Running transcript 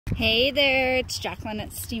Hey there, it's Jacqueline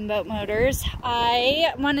at Steamboat Motors.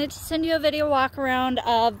 I wanted to send you a video walk around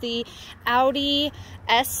of the Audi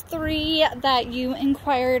S3 that you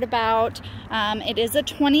inquired about. It is a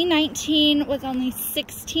 2019 with only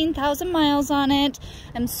 16,000 miles on it.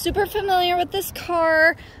 I'm super familiar with this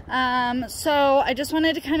car, so I just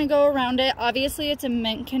wanted to kind of go around it. Obviously it's in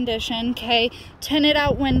mint condition, okay? Tinted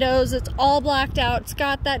out windows, it's all blacked out, it's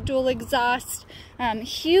got that dual exhaust,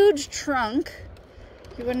 huge trunk.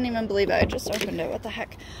 You wouldn't even believe it. I just opened it. What the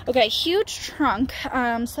heck? Okay, huge trunk.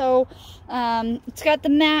 It's got the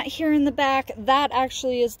mat here in the back. That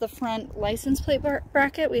actually is the front license plate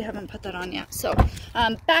bracket. We haven't put that on yet. So,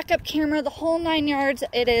 backup camera, the whole 9 yards.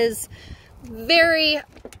 It is very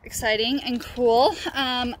exciting and cool.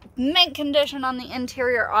 Mint condition on the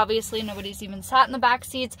interior. Obviously, nobody's even sat in the back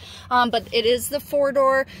seats, but it is the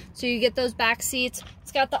 4-door, so you get those back seats.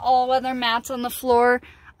 It's got the all-weather mats on the floor.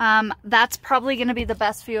 That's probably going to be the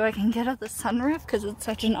best view I can get of the sunroof because it's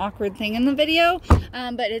such an awkward thing in the video.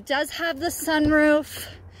 But it does have the sunroof.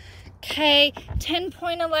 Okay,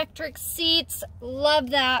 10-point electric seats. Love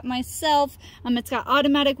that myself. It's got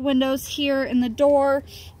automatic windows here in the door.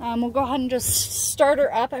 We'll go ahead and just start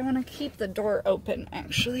her up. I want to keep the door open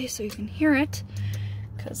actually so you can hear it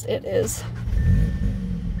because it is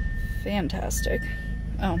fantastic.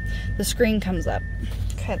 Oh, the screen comes up.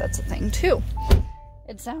 Okay, that's a thing too.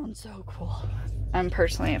 It sounds so cool. I'm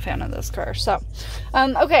personally a fan of this car. So,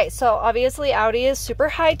 okay, so obviously Audi is super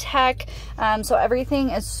high tech. So everything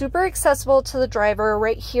is super accessible to the driver.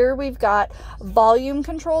 Right here we've got volume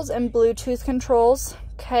controls and Bluetooth controls.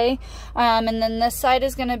 Okay, and then this side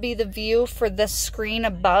is going to be the view for this screen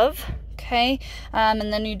above. Okay,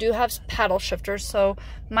 and then you do have paddle shifters, so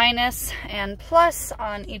minus and plus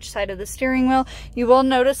on each side of the steering wheel. You will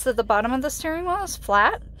notice that the bottom of the steering wheel is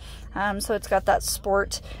flat. So it's got that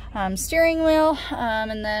sport steering wheel,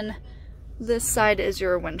 and then this side is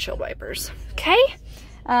your windshield wipers. Okay,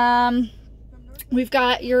 we've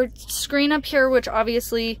got your screen up here, which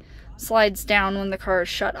obviously slides down when the car is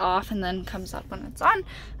shut off and then comes up when it's on,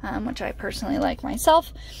 which I personally like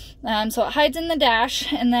myself. So it hides in the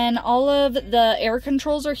dash, and then all of the air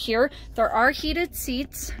controls are here. There are heated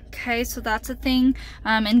seats, okay, so that's a thing,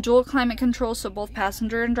 and dual climate control, so both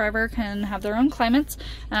passenger and driver can have their own climates.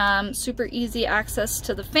 Super easy access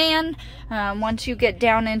to the fan. Once you get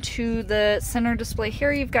down into the center display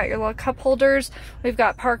here, you've got your little cup holders. We've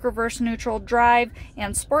got park, reverse, neutral, drive,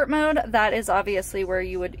 and sport mode. That is obviously where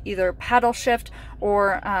you would either paddle shift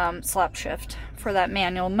or slap shift for that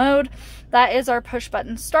manual mode. That is our push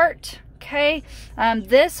button start. Okay,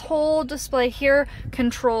 this whole display here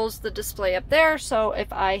controls the display up there, so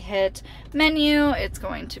if I hit menu, it's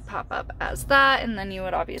going to pop up as that, and then you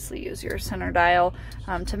would obviously use your center dial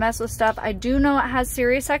to mess with stuff. I do know it has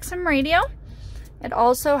Sirius XM radio. It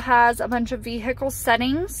also has a bunch of vehicle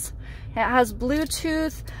settings. It has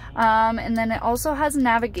Bluetooth, and then it also has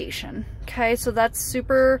navigation. Okay, so that's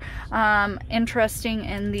super interesting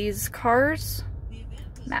in these cars.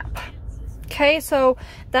 Map. Okay, so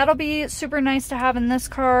that'll be super nice to have in this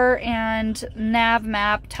car, and nav,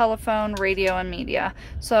 map, telephone, radio, and media.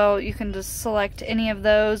 So you can just select any of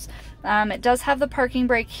those. It does have the parking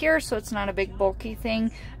brake here, so it's not a big bulky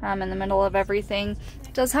thing in the middle of everything.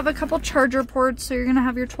 It does have a couple charger ports, so you're going to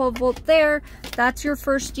have your 12-volt there. That's your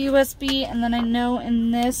first USB, and then I know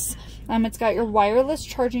in this it's got your wireless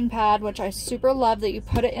charging pad, which I super love that you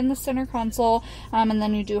put it in the center console, and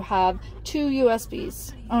then you do have 2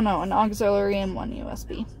 USBs. Oh no, an auxiliary and 1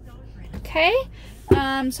 USB. Okay,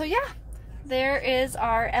 so yeah, there is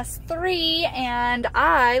our S3, and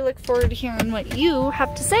I look forward to hearing what you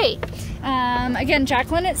have to say. Again,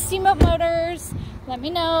 Jacqueline at Steamboat Motors. Let me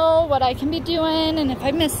know what I can be doing and if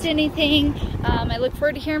I missed anything. I look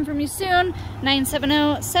forward to hearing from you soon.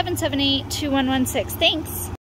 970-778-2116. Thanks.